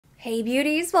Hey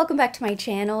beauties, welcome back to my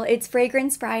channel. It's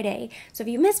Fragrance Friday. So if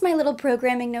you missed my little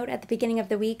programming note at the beginning of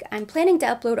the week, I'm planning to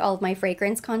upload all of my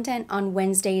fragrance content on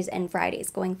Wednesdays and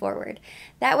Fridays going forward.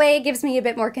 That way it gives me a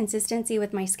bit more consistency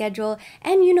with my schedule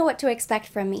and you know what to expect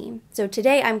from me. So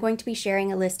today I'm going to be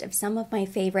sharing a list of some of my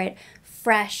favorite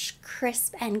fresh,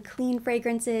 crisp, and clean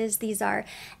fragrances. These are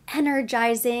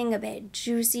energizing, a bit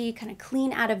juicy, kind of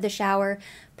clean out of the shower,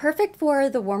 perfect for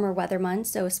the warmer weather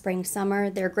months, so spring, summer.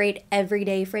 They're great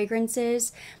everyday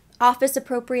fragrances, office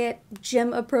appropriate,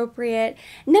 gym appropriate,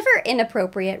 never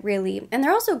inappropriate really. And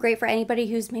they're also great for anybody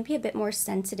who's maybe a bit more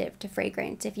sensitive to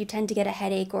fragrance. If you tend to get a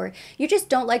headache or you just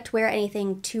don't like to wear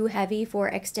anything too heavy for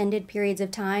extended periods of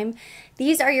time,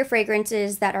 these are your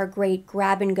fragrances that are great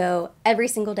grab and go every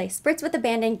single day. Spritz with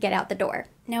abandon, get out the door.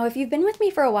 Now, if you've been with me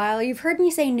for a while, you've heard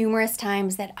me say numerous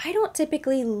times that I don't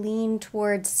typically lean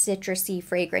towards citrusy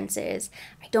fragrances.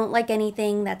 I don't like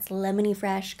anything that's lemony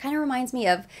fresh, kind of reminds me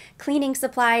of cleaning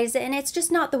supplies, and it's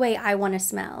just not the way I want to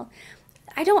smell.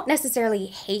 I don't necessarily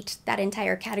hate that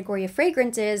entire category of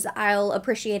fragrances. I'll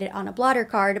appreciate it on a blotter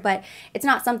card, but it's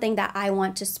not something that I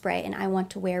want to spray and I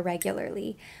want to wear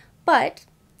regularly. But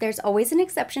there's always an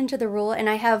exception to the rule, and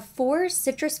I have 4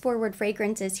 citrus-forward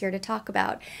fragrances here to talk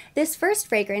about. This first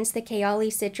fragrance, the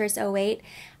Kayali Citrus 08,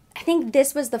 I think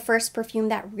this was the first perfume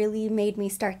that really made me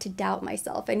start to doubt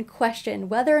myself and question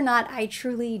whether or not I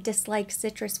truly dislike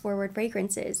citrus-forward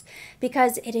fragrances,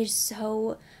 because it is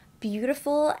so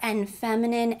beautiful and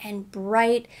feminine and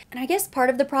bright. And I guess part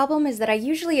of the problem is that I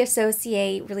usually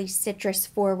associate really citrus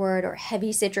forward or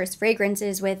heavy citrus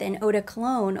fragrances with an eau de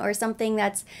cologne or something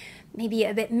that's maybe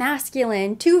a bit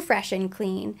masculine, too fresh and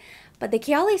clean. But the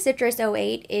Kayali Citrus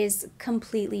 08 is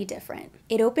completely different.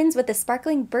 It opens with a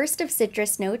sparkling burst of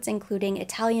citrus notes, including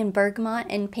Italian bergamot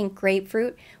and pink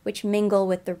grapefruit, which mingle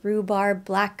with the rhubarb,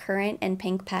 black currant, and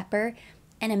pink pepper,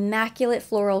 an immaculate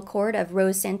floral chord of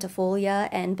rose centifolia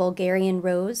and Bulgarian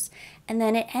rose, and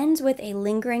then it ends with a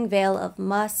lingering veil of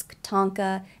musk,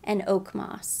 tonka, and oak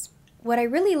moss. What I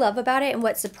really love about it and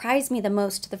what surprised me the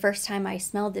most the first time I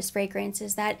smelled this fragrance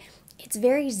is that it's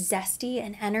very zesty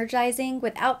and energizing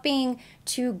without being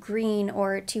too green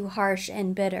or too harsh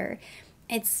and bitter.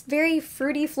 It's very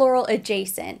fruity floral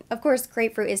adjacent. Of course,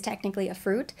 grapefruit is technically a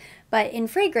fruit, but in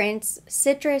fragrance,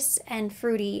 citrus and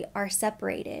fruity are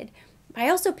separated. I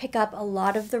also pick up a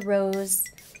lot of the rose.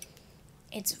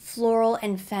 It's floral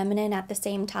and feminine at the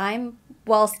same time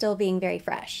while still being very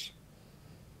fresh.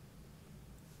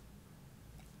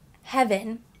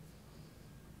 Heaven.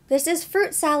 This is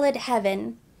Fruit Salad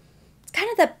Heaven. It's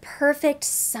kind of the perfect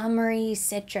summery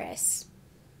citrus.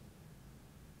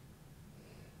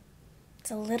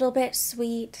 It's a little bit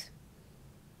sweet.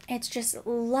 It's just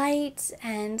light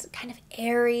and kind of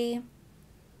airy.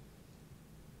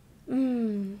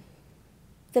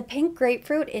 The pink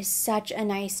grapefruit is such a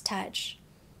nice touch.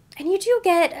 And you do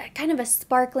get kind of a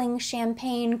sparkling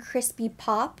champagne crispy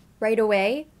pop right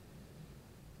away.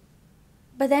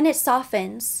 But then it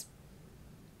softens.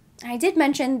 I did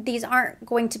mention these aren't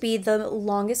going to be the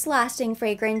longest lasting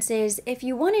fragrances. If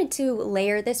you wanted to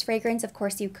layer this fragrance, of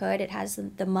course you could. It has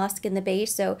the musk in the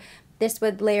base, so this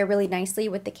would layer really nicely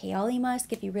with the Kayali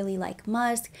musk if you really like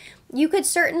musk. You could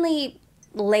certainly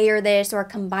layer this or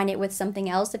combine it with something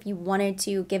else if you wanted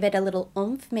to give it a little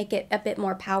oomph, make it a bit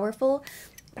more powerful.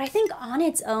 But I think on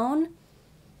its own,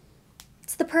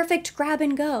 it's the perfect grab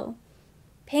and go.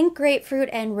 Pink, grapefruit,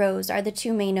 and rose are the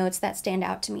 2 main notes that stand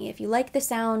out to me. If you like the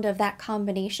sound of that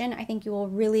combination, I think you will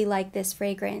really like this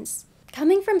fragrance.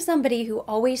 Coming from somebody who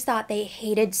always thought they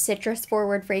hated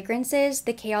citrus-forward fragrances,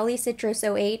 the Kayali Citrus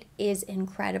 08 is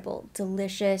incredible,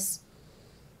 delicious,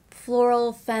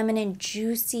 floral, feminine,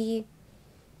 juicy,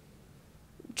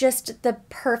 just the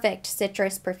perfect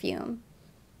citrus perfume.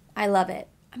 I love it.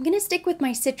 I'm going to stick with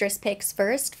my citrus picks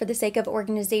first for the sake of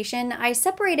organization. I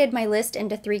separated my list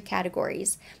into 3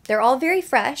 categories. They're all very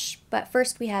fresh, but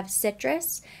first we have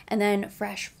citrus, and then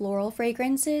fresh floral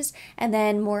fragrances, and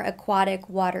then more aquatic,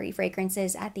 watery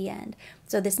fragrances at the end.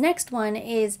 So this next one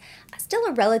is still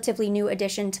a relatively new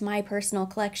addition to my personal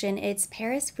collection. It's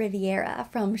Paris Riviera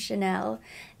from Chanel.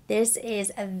 This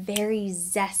is a very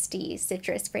zesty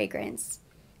citrus fragrance.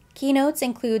 Keynotes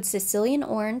include Sicilian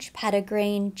orange,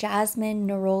 petitgrain, jasmine,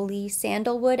 neroli,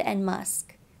 sandalwood, and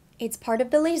musk. It's part of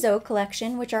the Les Eaux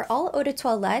collection, which are all eau de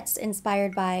toilettes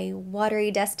inspired by watery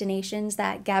destinations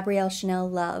that Gabrielle Chanel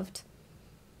loved.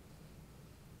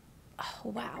 Oh,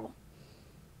 wow.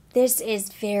 This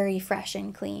is very fresh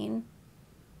and clean.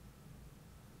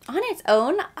 On its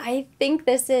own, I think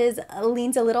this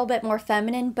leans a little bit more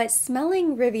feminine, but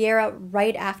smelling Riviera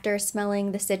right after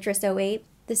smelling the Citrus 08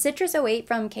 The Citrus 08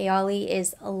 from Kayali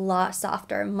is a lot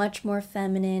softer, much more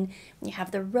feminine. You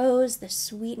have the rose, the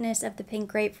sweetness of the pink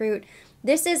grapefruit.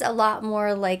 This is a lot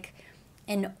more like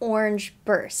an orange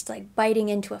burst, like biting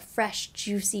into a fresh,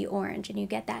 juicy orange, and you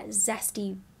get that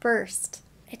zesty burst.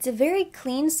 It's a very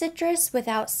clean citrus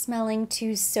without smelling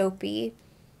too soapy.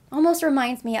 Almost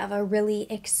reminds me of a really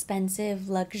expensive,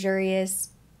 luxurious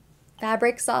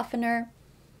fabric softener.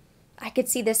 I could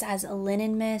see this as a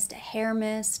linen mist, a hair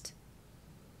mist.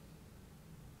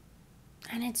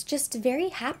 And it's just very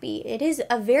happy. It is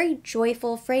a very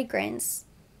joyful fragrance.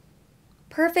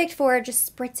 Perfect for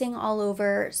just spritzing all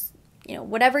over, you know,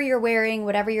 whatever you're wearing,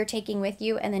 whatever you're taking with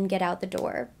you, and then get out the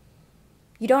door.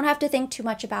 You don't have to think too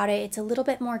much about it. It's a little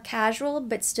bit more casual,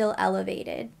 but still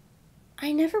elevated.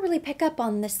 I never really pick up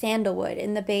on the sandalwood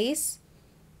in the base.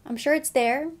 I'm sure it's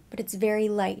there, but it's very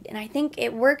light, and I think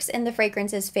it works in the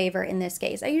fragrance's favor in this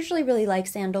case. I usually really like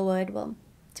sandalwood, well,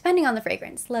 depending on the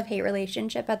fragrance, love-hate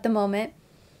relationship at the moment.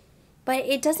 But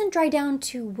it doesn't dry down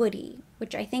too woody,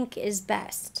 which I think is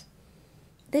best.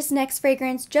 This next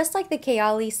fragrance, just like the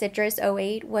Kayali Citrus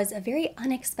 08, was a very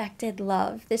unexpected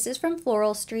love. This is from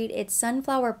Floral Street. It's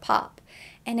Sunflower Pop,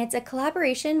 and it's a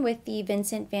collaboration with the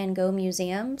Vincent van Gogh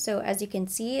Museum. So as you can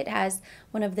see, it has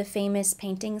one of the famous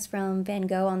paintings from Van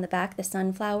Gogh on the back, the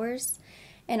sunflowers.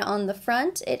 And on the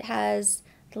front, it has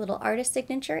the little artist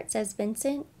signature. It says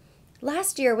Vincent.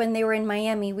 Last year when they were in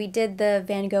Miami, we did the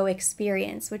Van Gogh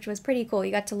experience, which was pretty cool.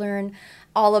 You got to learn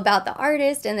all about the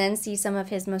artist and then see some of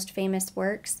his most famous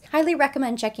works. Highly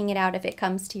recommend checking it out if it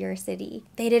comes to your city.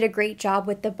 They did a great job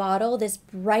with the bottle, this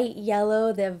bright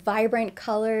yellow, the vibrant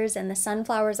colors, and the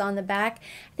sunflowers on the back.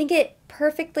 I think it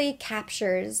perfectly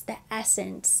captures the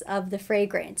essence of the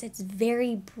fragrance. It's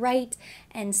very bright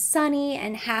and sunny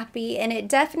and happy, and it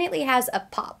definitely has a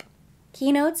pop.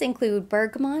 Keynotes include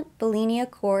bergamot, Bellini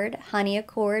accord, honey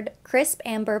accord, crisp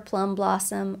amber plum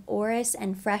blossom, orris,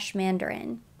 and fresh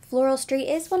mandarin. Floral Street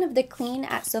is one of the Clean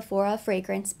at Sephora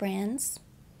fragrance brands.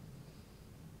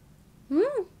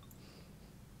 Ooh,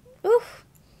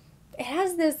 it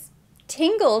has this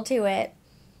tingle to it.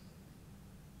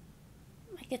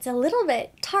 Like it's a little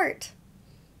bit tart,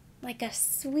 like a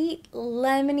sweet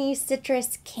lemony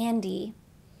citrus candy,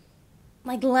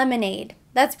 like lemonade.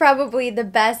 That's probably the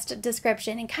best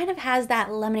description. It kind of has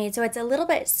that lemonade, so it's a little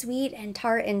bit sweet and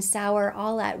tart and sour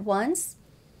all at once.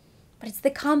 But it's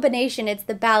the combination, it's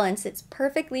the balance. It's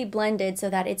perfectly blended so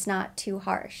that it's not too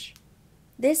harsh.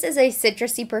 This is a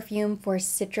citrusy perfume for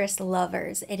citrus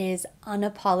lovers. It is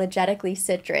unapologetically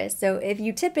citrus. So if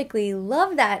you typically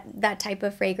love that type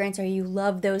of fragrance or you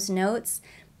love those notes,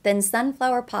 then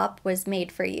Sunflower Pop was made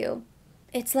for you.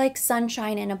 It's like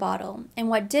sunshine in a bottle. And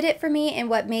what did it for me and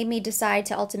what made me decide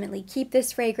to ultimately keep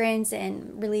this fragrance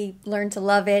and really learn to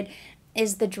love it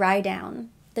is the dry down.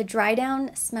 The dry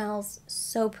down smells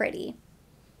so pretty.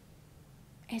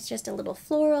 It's just a little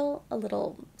floral, a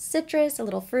little citrus, a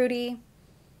little fruity.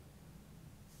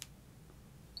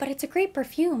 But it's a great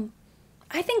perfume.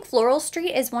 I think Floral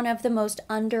Street is one of the most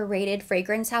underrated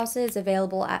fragrance houses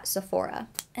available at Sephora.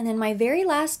 And then my very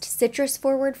last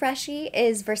citrus-forward freshie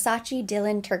is Versace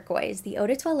Dylan Turquoise, the Eau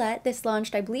de Toilette. This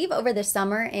launched, I believe, over the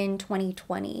summer in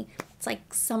 2020. It's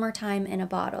like summertime in a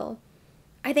bottle.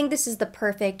 I think this is the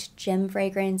perfect gym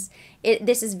fragrance.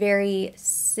 This is very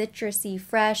citrusy,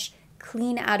 fresh,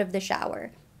 clean out of the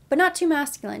shower, but not too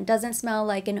masculine. Doesn't smell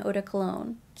like an eau de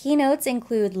cologne. Keynotes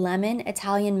include lemon,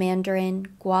 Italian mandarin,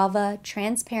 guava,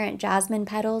 transparent jasmine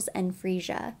petals, and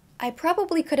freesia. I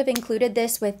probably could have included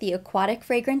this with the aquatic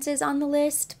fragrances on the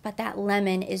list, but that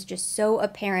lemon is just so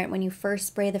apparent when you first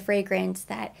spray the fragrance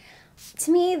that,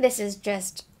 to me, this is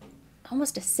just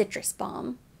almost a citrus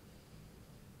bomb.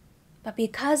 But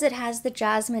because it has the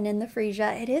jasmine and the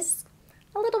freesia, it is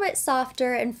a little bit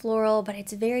softer and floral, but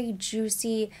it's very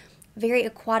juicy, very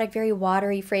aquatic, very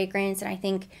watery fragrance, and I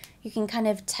think you can kind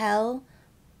of tell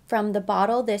from the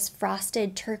bottle, this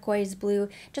frosted turquoise blue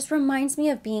just reminds me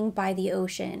of being by the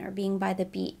ocean or being by the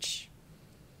beach.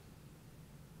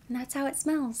 And that's how it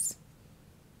smells.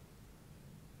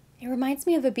 It reminds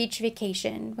me of a beach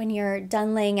vacation when you're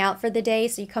done laying out for the day,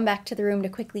 so you come back to the room to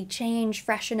quickly change,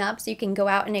 freshen up so you can go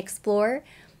out and explore.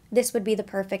 This would be the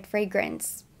perfect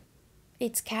fragrance.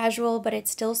 It's casual, but it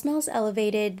still smells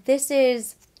elevated. This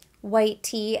is white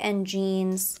tee and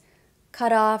jeans,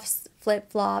 cutoffs,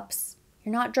 flip-flops.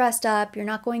 You're not dressed up, you're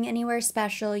not going anywhere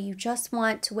special, you just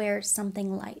want to wear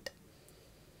something light.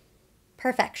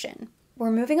 Perfection.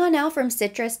 We're moving on now from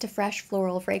citrus to fresh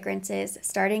floral fragrances,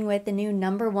 starting with the new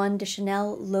No. 1 de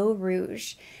Chanel L'Eau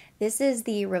Rouge. This is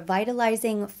the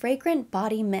revitalizing fragrant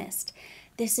body mist.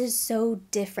 this is so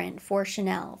different for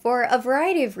Chanel for a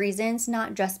variety of reasons,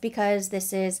 not just because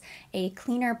this is a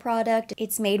cleaner product.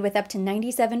 It's made with up to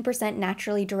 97%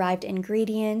 naturally derived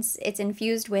ingredients. It's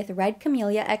infused with red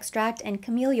camellia extract and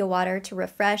camellia water to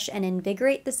refresh and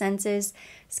invigorate the senses.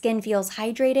 Skin feels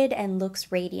hydrated and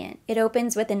looks radiant. It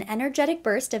opens with an energetic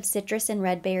burst of citrus and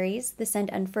red berries. The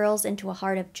scent unfurls into a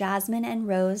heart of jasmine and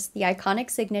rose, the iconic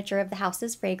signature of the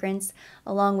house's fragrance,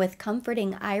 along with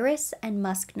comforting iris and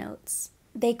musk notes.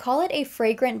 They call it a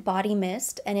fragrant body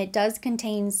mist, and it does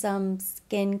contain some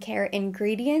skincare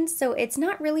ingredients, so it's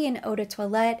not really an eau de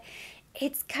toilette.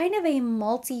 It's kind of a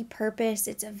multi-purpose,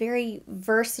 it's a very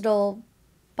versatile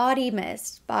body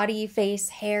mist. Body, face,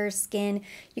 hair, skin.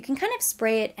 You can kind of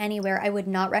spray it anywhere. I would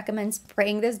not recommend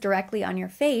spraying this directly on your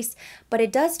face, but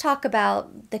it does talk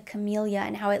about the camellia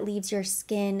and how it leaves your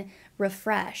skin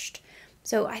refreshed.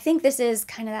 So I think this is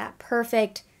kind of that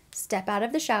perfect step out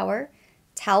of the shower,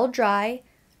 towel dry,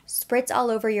 spritz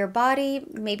all over your body.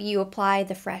 Maybe you apply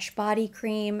the fresh body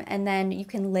cream and then you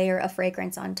can layer a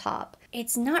fragrance on top.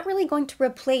 It's not really going to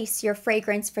replace your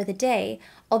fragrance for the day,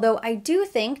 although I do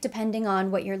think, depending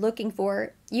on what you're looking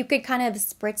for, you could kind of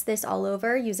spritz this all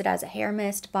over, use it as a hair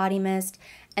mist, body mist,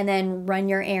 and then run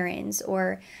your errands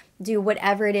or do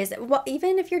whatever it is. Well,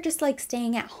 even if you're just like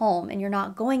staying at home and you're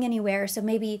not going anywhere, so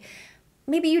maybe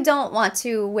you don't want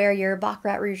to wear your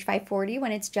Baccarat Rouge 540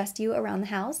 when it's just you around the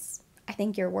house. I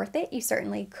think you're worth it. You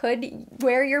certainly could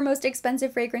wear your most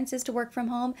expensive fragrances to work from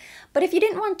home. But if you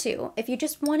didn't want to, if you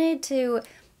just wanted to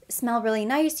smell really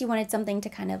nice, you wanted something to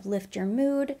kind of lift your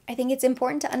mood, I think it's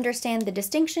important to understand the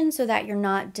distinction so that you're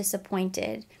not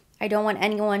disappointed. I don't want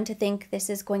anyone to think this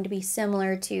is going to be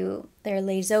similar to their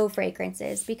Les Eaux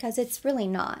fragrances because it's really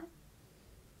not.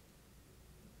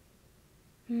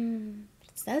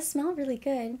 It does smell really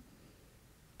good.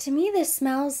 To me, this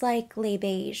smells like Les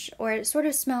Beige, or it sort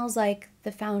of smells like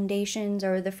the foundations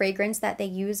or the fragrance that they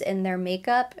use in their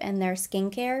makeup and their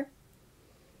skincare.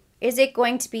 Is it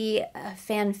going to be a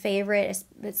fan favorite,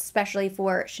 especially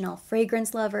for Chanel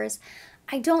fragrance lovers?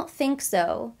 I don't think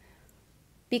so,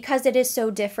 because it is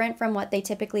so different from what they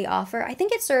typically offer. I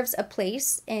think it serves a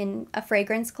place in a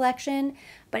fragrance collection,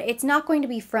 but it's not going to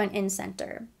be front and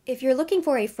center. If you're looking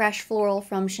for a fresh floral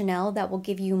from Chanel that will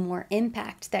give you more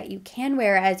impact, that you can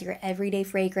wear as your everyday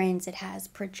fragrance, it has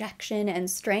projection and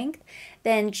strength,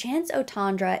 then Chance Eau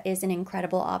Tendre is an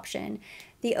incredible option.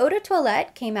 The Eau de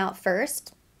Toilette came out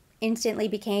first, instantly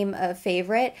became a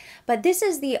favorite, but this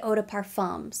is the Eau de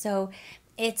Parfum, so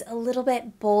it's a little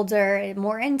bit bolder,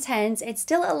 more intense. It's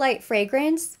still a light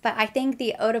fragrance, but I think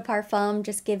the Eau de Parfum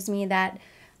just gives me that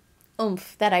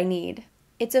oomph that I need.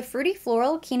 It's a fruity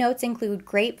floral. Keynotes include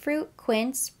grapefruit,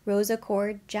 quince, rose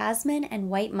accord, jasmine, and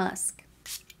white musk.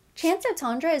 Chance Eau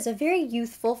Tendre is a very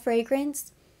youthful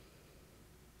fragrance.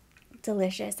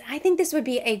 Delicious. I think this would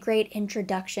be a great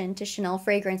introduction to Chanel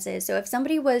fragrances. So if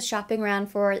somebody was shopping around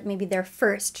for maybe their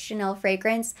first Chanel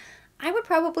fragrance, I would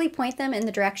probably point them in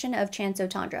the direction of Chance Eau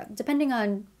Tendre, depending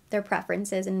on their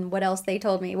preferences and what else they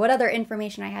told me, what other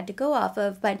information I had to go off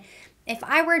of. But if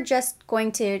I were just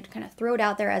going to kind of throw it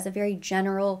out there as a very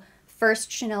general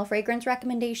first Chanel fragrance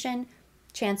recommendation,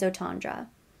 Chance Eau Tendre.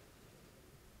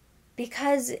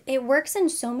 Because it works in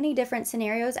so many different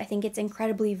scenarios, I think it's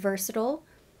incredibly versatile.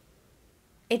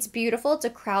 It's beautiful, it's a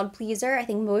crowd pleaser. I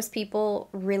think most people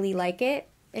really like it,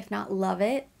 if not love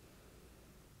it.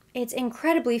 It's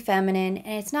incredibly feminine,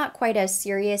 and it's not quite as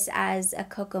serious as a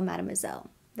Coco Mademoiselle.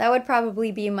 That would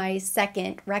probably be my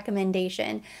second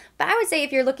recommendation. But I would say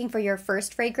if you're looking for your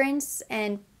first fragrance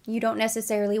and you don't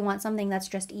necessarily want something that's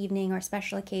just evening or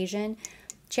special occasion,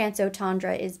 Chance Eau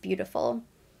Tendre is beautiful.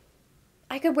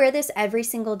 I could wear this every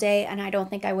single day, and I don't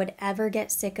think I would ever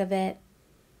get sick of it.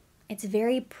 It's a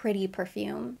very pretty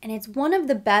perfume, and it's one of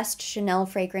the best Chanel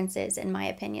fragrances in my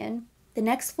opinion. The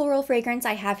next floral fragrance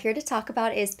I have here to talk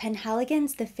about is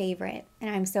Penhaligon's The Favorite, and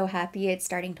I'm so happy it's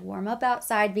starting to warm up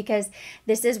outside because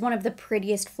this is one of the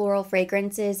prettiest floral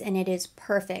fragrances and it is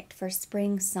perfect for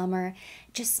spring, summer.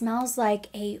 It just smells like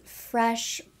a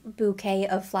fresh bouquet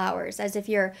of flowers, as if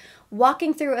you're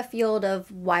walking through a field of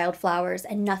wildflowers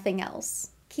and nothing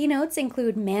else. Keynotes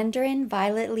include mandarin,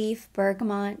 violet leaf,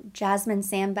 bergamot, jasmine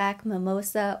sambac,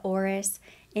 mimosa, orris,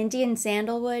 Indian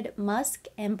sandalwood, musk,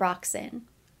 and broxin.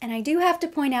 And I do have to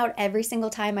point out every single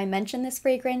time I mention this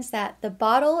fragrance that the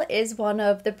bottle is one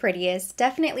of the prettiest,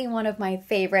 definitely one of my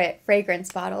favorite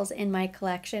fragrance bottles in my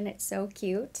collection. It's so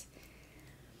cute.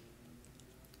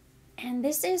 And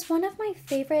this is one of my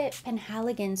favorite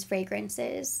Penhaligon's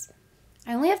fragrances.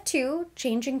 I only have two,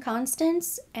 Changing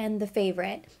Constance and The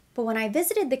Favorite. But when I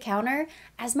visited the counter,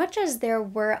 as much as there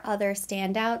were other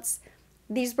standouts,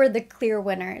 these were the clear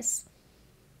winners.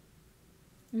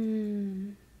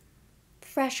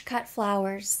 Fresh cut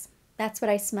flowers. That's what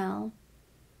I smell.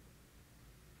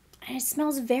 And it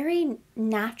smells very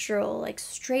natural, like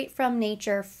straight from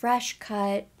nature, fresh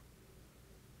cut.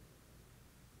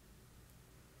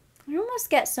 I almost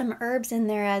get some herbs in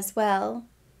there as well.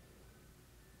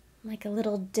 Like a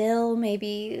little dill,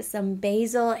 maybe some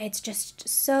basil. It's just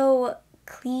so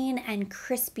clean and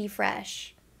crispy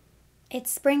fresh.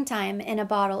 It's springtime in a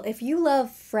bottle. If you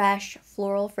love fresh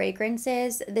floral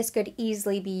fragrances, this could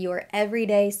easily be your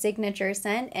everyday signature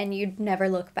scent and you'd never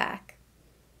look back.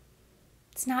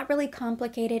 It's not really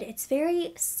complicated. It's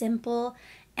very simple,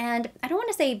 and I don't want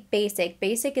to say basic.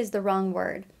 Basic is the wrong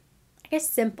word. I guess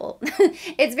simple.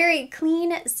 It's very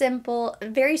clean, simple,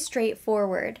 very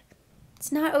straightforward.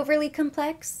 It's not overly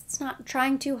complex. It's not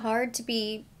trying too hard to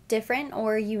be different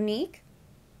or unique.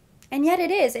 And yet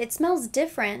it is. It smells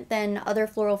different than other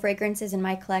floral fragrances in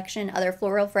my collection, other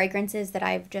floral fragrances that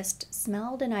I've just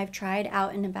smelled and I've tried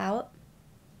out and about.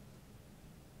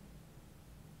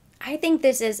 I think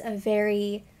this is a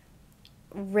very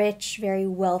rich, very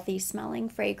wealthy smelling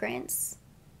fragrance.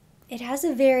 It has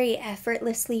a very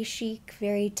effortlessly chic,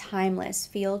 very timeless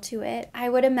feel to it. I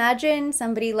would imagine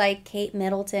somebody like Kate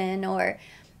Middleton or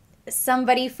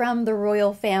somebody from the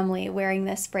royal family wearing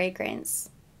this fragrance.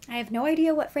 I have no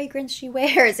idea what fragrance she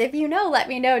wears. If you know, let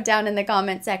me know down in the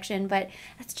comment section, but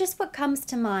that's just what comes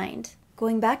to mind.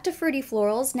 Going back to fruity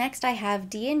florals, next I have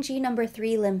D&G number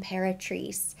 3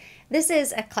 L'Imperatrice. This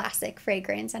is a classic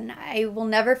fragrance, and I will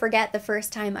never forget the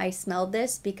first time I smelled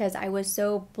this because I was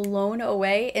so blown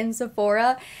away in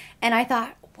Sephora, and I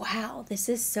thought, wow, this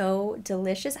is so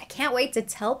delicious. I can't wait to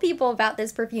tell people about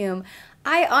this perfume.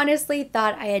 I honestly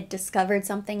thought I had discovered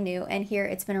something new, and here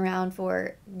it's been around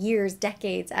for years,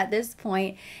 decades at this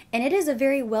point, and it is a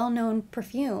very well-known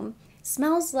perfume. It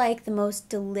smells like the most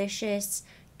delicious,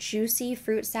 juicy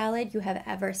fruit salad you have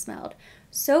ever smelled.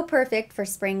 So perfect for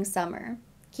spring, summer.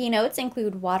 Keynotes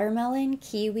include watermelon,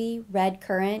 kiwi, red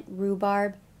currant,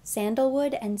 rhubarb,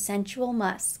 sandalwood, and sensual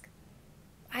musk.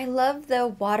 I love the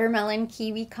watermelon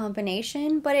kiwi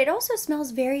combination, but it also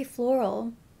smells very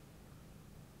floral.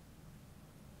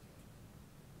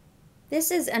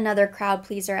 This is another crowd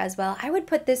pleaser as well. I would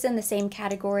put this in the same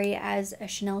category as a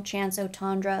Chanel Chance Eau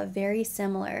Tendre, very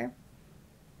similar.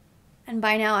 And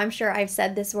by now I'm sure I've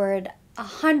said this word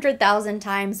 100,000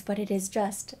 times, but it is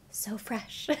just so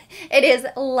fresh. It is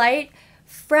light,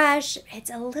 fresh, it's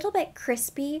a little bit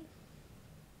crispy,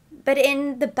 but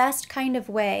in the best kind of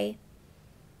way.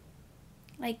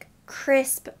 Like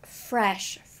crisp,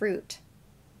 fresh fruit.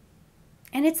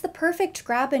 And it's the perfect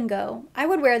grab and go. I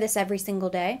would wear this every single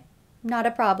day, not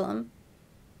a problem.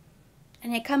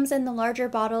 And it comes in the larger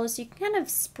bottles, you can kind of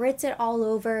spritz it all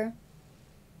over.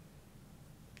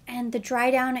 And the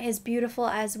dry down is beautiful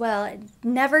as well. It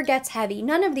never gets heavy.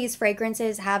 None of these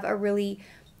fragrances have a really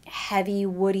heavy,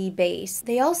 woody base.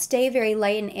 They all stay very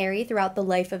light and airy throughout the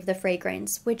life of the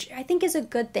fragrance, which I think is a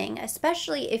good thing,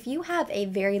 especially if you have a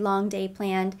very long day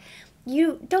planned.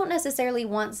 You don't necessarily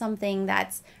want something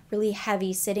that's really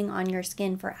heavy sitting on your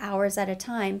skin for hours at a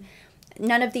time.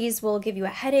 None of these will give you a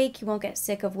headache. You won't get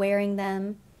sick of wearing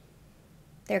them.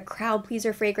 They're crowd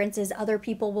pleaser fragrances. Other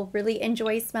people will really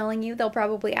enjoy smelling you. They'll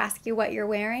probably ask you what you're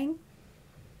wearing.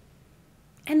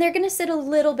 And they're going to sit a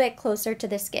little bit closer to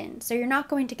the skin, so you're not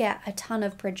going to get a ton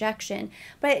of projection,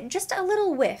 but just a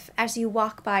little whiff as you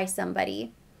walk by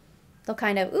somebody. They'll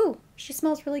kind of, ooh, she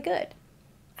smells really good.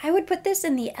 I would put this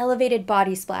in the elevated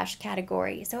body splash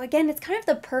category. So again, it's kind of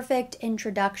the perfect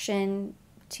introduction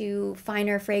to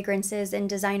finer fragrances and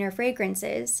designer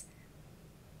fragrances.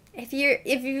 If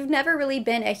you've never really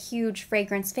been a huge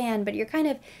fragrance fan, but you're kind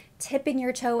of tipping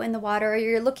your toe in the water, or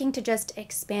you're looking to just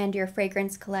expand your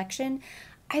fragrance collection,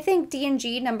 I think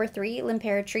D&G number 3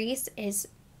 L'Imperatrice is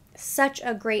such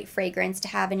a great fragrance to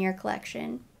have in your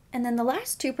collection. And then the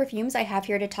last two perfumes I have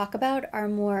here to talk about are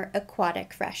more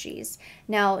aquatic freshies.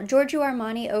 Now, Giorgio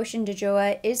Armani Ocean de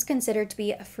Joie is considered to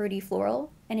be a fruity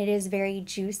floral, and it is very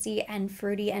juicy and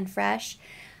fruity and fresh.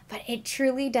 But it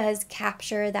truly does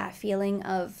capture that feeling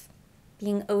of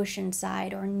being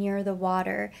oceanside or near the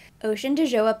water. Ocean de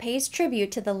Joie pays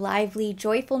tribute to the lively,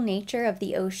 joyful nature of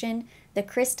the ocean. The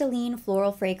crystalline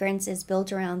floral fragrance is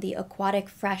built around the aquatic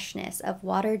freshness of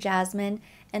water jasmine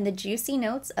and the juicy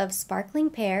notes of sparkling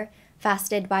pear,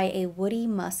 faceted by a woody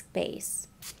musk base.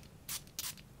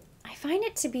 I find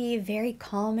it to be very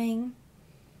calming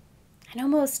and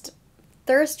almost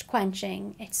thirst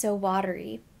quenching. It's so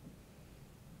watery.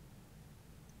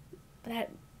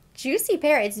 That juicy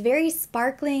pear, it's very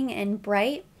sparkling and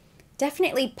bright.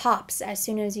 Definitely pops as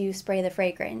soon as you spray the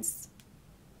fragrance.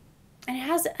 And it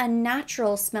has a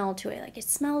natural smell to it. Like it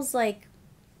smells like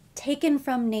taken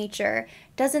from nature.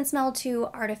 Doesn't smell too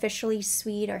artificially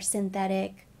sweet or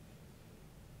synthetic.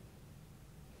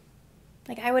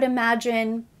 Like, I would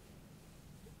imagine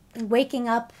waking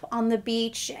up on the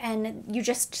beach and you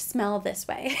just smell this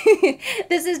way.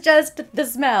 This is just the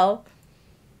smell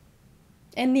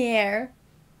in the air.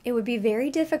 It would be very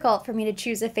difficult for me to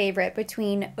choose a favorite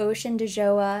between Ocean de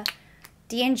Joie,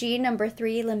 D&G number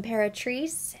 3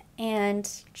 L'Imperatrice, and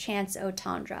Chance Eau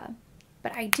Tendre.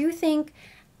 But I do think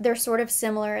they're sort of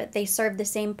similar. They serve the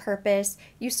same purpose.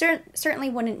 You certainly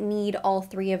wouldn't need all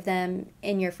 3 of them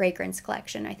in your fragrance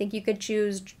collection. I think you could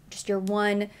choose just your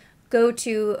one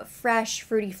go-to fresh,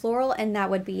 fruity floral, and that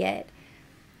would be it.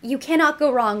 You cannot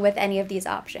go wrong with any of these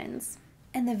options.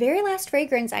 And the very last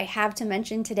fragrance I have to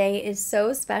mention today is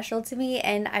so special to me,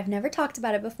 and I've never talked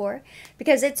about it before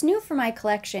because it's new for my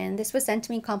collection. This was sent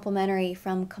to me complimentary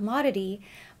from Commodity,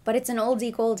 but it's an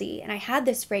oldie goldie, and I had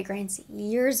this fragrance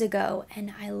years ago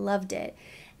and I loved it.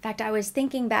 In fact, I was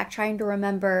thinking back, trying to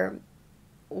remember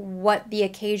what the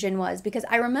occasion was, because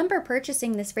I remember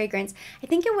purchasing this fragrance. I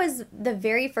think it was the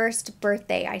very first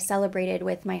birthday I celebrated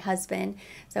with my husband.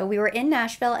 So we were in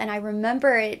Nashville, and I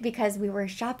remember it because we were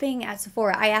shopping at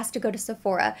Sephora. I asked to go to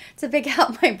Sephora to pick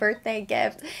out my birthday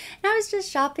gift, and I was just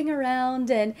shopping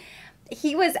around, and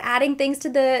he was adding things to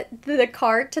the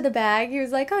cart, to the bag. He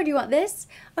was like, "Oh, do you want this?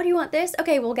 Oh, do you want this?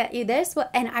 Okay, we'll get you this."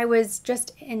 And I was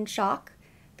just in shock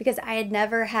because I'd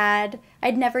never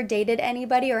dated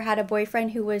anybody or had a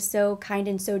boyfriend who was so kind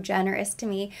and so generous to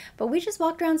me. But we just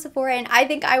walked around Sephora, and I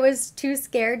think I was too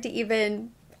scared to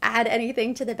even add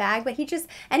anything to the bag. But he just,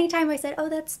 anytime I said, "Oh,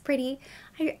 that's pretty.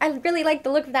 I really like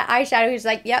the look of that eyeshadow," he was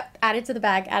like, "Yep, add it to the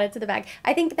bag, add it to the bag."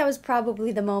 I think that was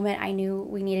probably the moment I knew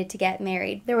we needed to get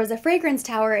married. There was a fragrance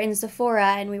tower in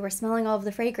Sephora, and we were smelling all of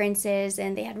the fragrances,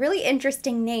 and they had really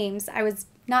interesting names. I was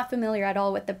not familiar at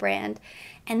all with the brand.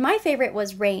 And my favorite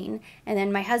was Rain, and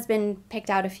then my husband picked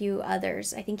out a few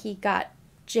others. I think he got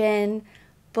Gin,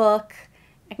 Book,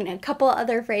 and a couple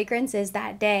other fragrances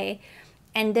that day.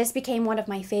 And this became one of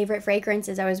my favorite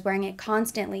fragrances. I was wearing it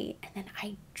constantly, and then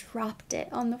I dropped it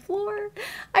on the floor.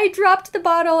 I dropped the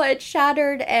bottle, it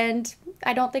shattered, and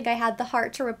I don't think I had the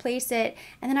heart to replace it.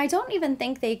 And then I don't even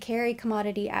think they carry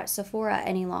Commodity at Sephora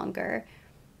any longer,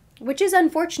 which is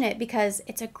unfortunate because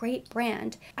it's a great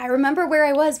brand. I remember where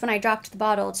I was when I dropped the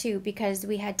bottle too, because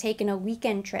we had taken a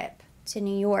weekend trip to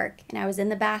New York, and I was in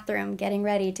the bathroom getting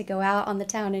ready to go out on the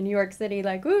town in New York City,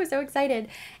 like, ooh, so excited.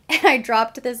 And I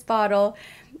dropped this bottle,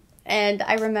 and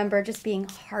I remember just being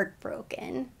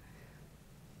heartbroken.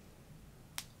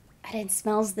 And it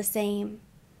smells the same.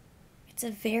 It's a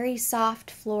very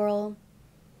soft floral,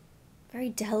 very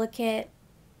delicate,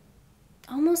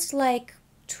 almost like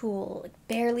tulle. It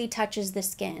barely touches the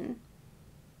skin.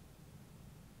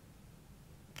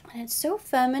 And it's so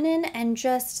feminine and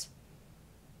just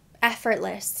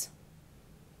effortless.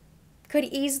 Could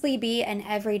easily be an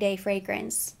everyday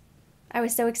fragrance. I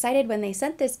was so excited when they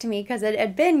sent this to me because it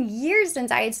had been years since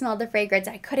I had smelled the fragrance.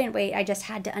 I couldn't wait. I just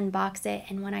had to unbox it.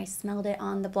 And when I smelled it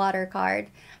on the blotter card,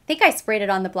 I think I sprayed it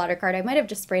on the blotter card. I might have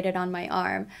just sprayed it on my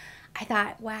arm. I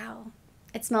thought, wow,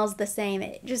 it smells the same.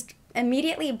 It just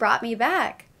immediately brought me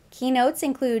back. Keynotes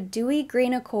include dewy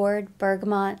green accord,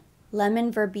 bergamot,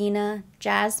 lemon verbena,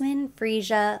 jasmine,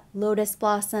 freesia, lotus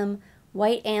blossom,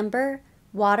 white amber,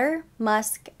 water,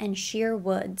 musk, and sheer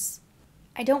woods.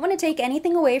 I don't want to take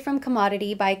anything away from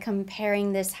Commodity by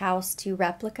comparing this house to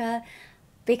Replica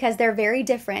because they're very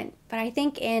different, but I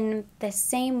think in the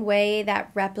same way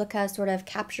that Replica sort of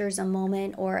captures a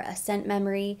moment or a scent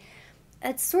memory,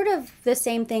 it's sort of the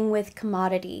same thing with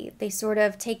Commodity. They sort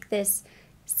of take this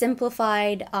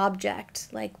simplified object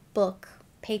like book,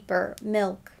 paper,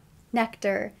 milk,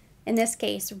 nectar, in this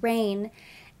case, rain,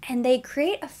 and they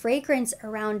create a fragrance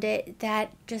around it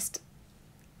that just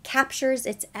captures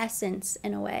its essence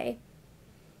in a way.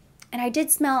 And I did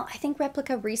smell, I think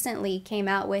Replica recently came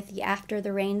out with the After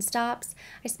the Rain Stops.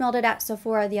 I smelled it at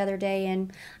Sephora the other day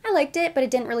and I liked it, but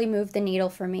it didn't really move the needle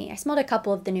for me. I smelled a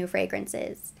couple of the new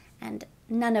fragrances and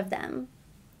none of them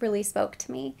really spoke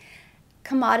to me.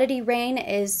 Commodity Rain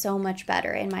is so much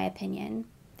better in my opinion.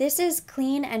 This is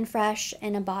clean and fresh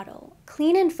in a bottle.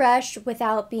 Clean and fresh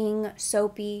without being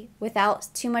soapy, without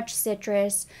too much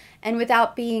citrus, and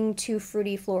without being too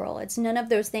fruity floral. It's none of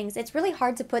those things. It's really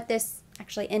hard to put this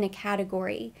actually in a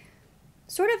category,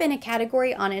 sort of in a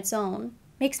category on its own.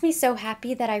 Makes me so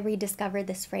happy that I rediscovered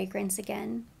this fragrance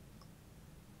again.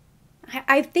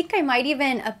 I think I might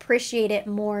even appreciate it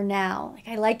more now. Like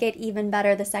I like it even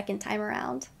better the second time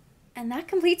around. And that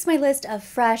completes my list of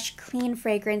fresh, clean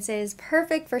fragrances,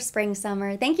 perfect for spring,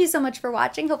 summer. Thank you so much for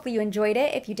watching. Hopefully you enjoyed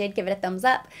it. If you did, give it a thumbs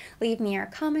up. Leave me your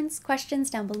comments, questions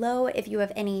down below. If you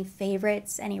have any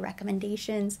favorites, any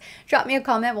recommendations, drop me a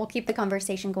comment. We'll keep the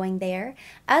conversation going there.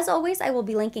 As always, I will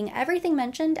be linking everything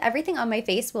mentioned. Everything on my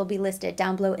face will be listed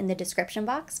down below in the description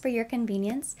box for your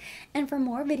convenience. And for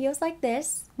more videos like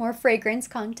this, more fragrance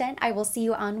content, I will see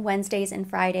you on Wednesdays and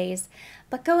Fridays.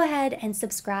 But go ahead and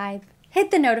subscribe. Hit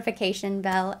the notification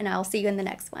bell, and I'll see you in the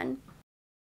next one.